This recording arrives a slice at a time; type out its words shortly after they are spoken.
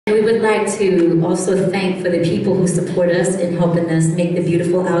would like to also thank for the people who support us in helping us make the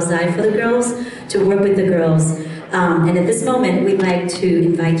beautiful outside for the girls, to work with the girls. And at this moment, we'd like to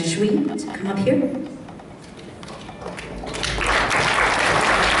invite Swee to come up here.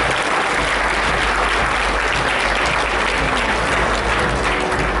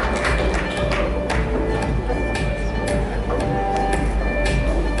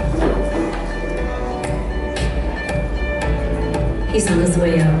 He's on his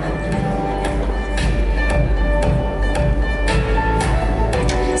way up.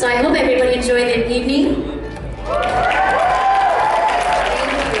 So I hope everybody enjoyed their evening.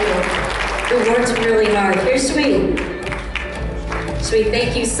 Thank you. We worked really hard. Here's Swee. Swee,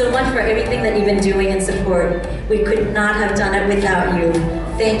 thank you so much for everything that you've been doing in support. We could not have done it without you.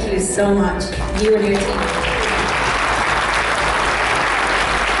 Thank you so much, you and your team.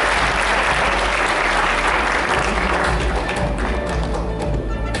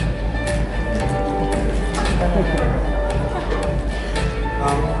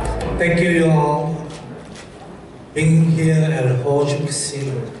 Thank you all being here at Horseshoe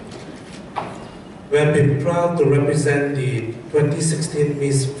Casino. We have been proud to represent the 2016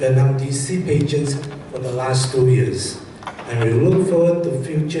 Miss Vietnam DC pageants for the last 2 years, and we look forward to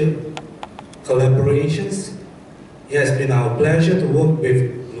future collaborations. It has been our pleasure to work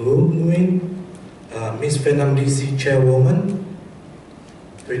with Lu Nguyen, Miss Vietnam DC Chairwoman,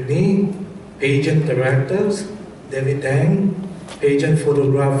 Whitney, pageant directors, David Tang, pageant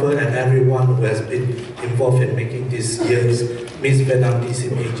photographer, and everyone who has been involved in making this year's Miss Vietnam DC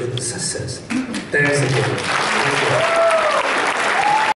pageant a success. Thanks again.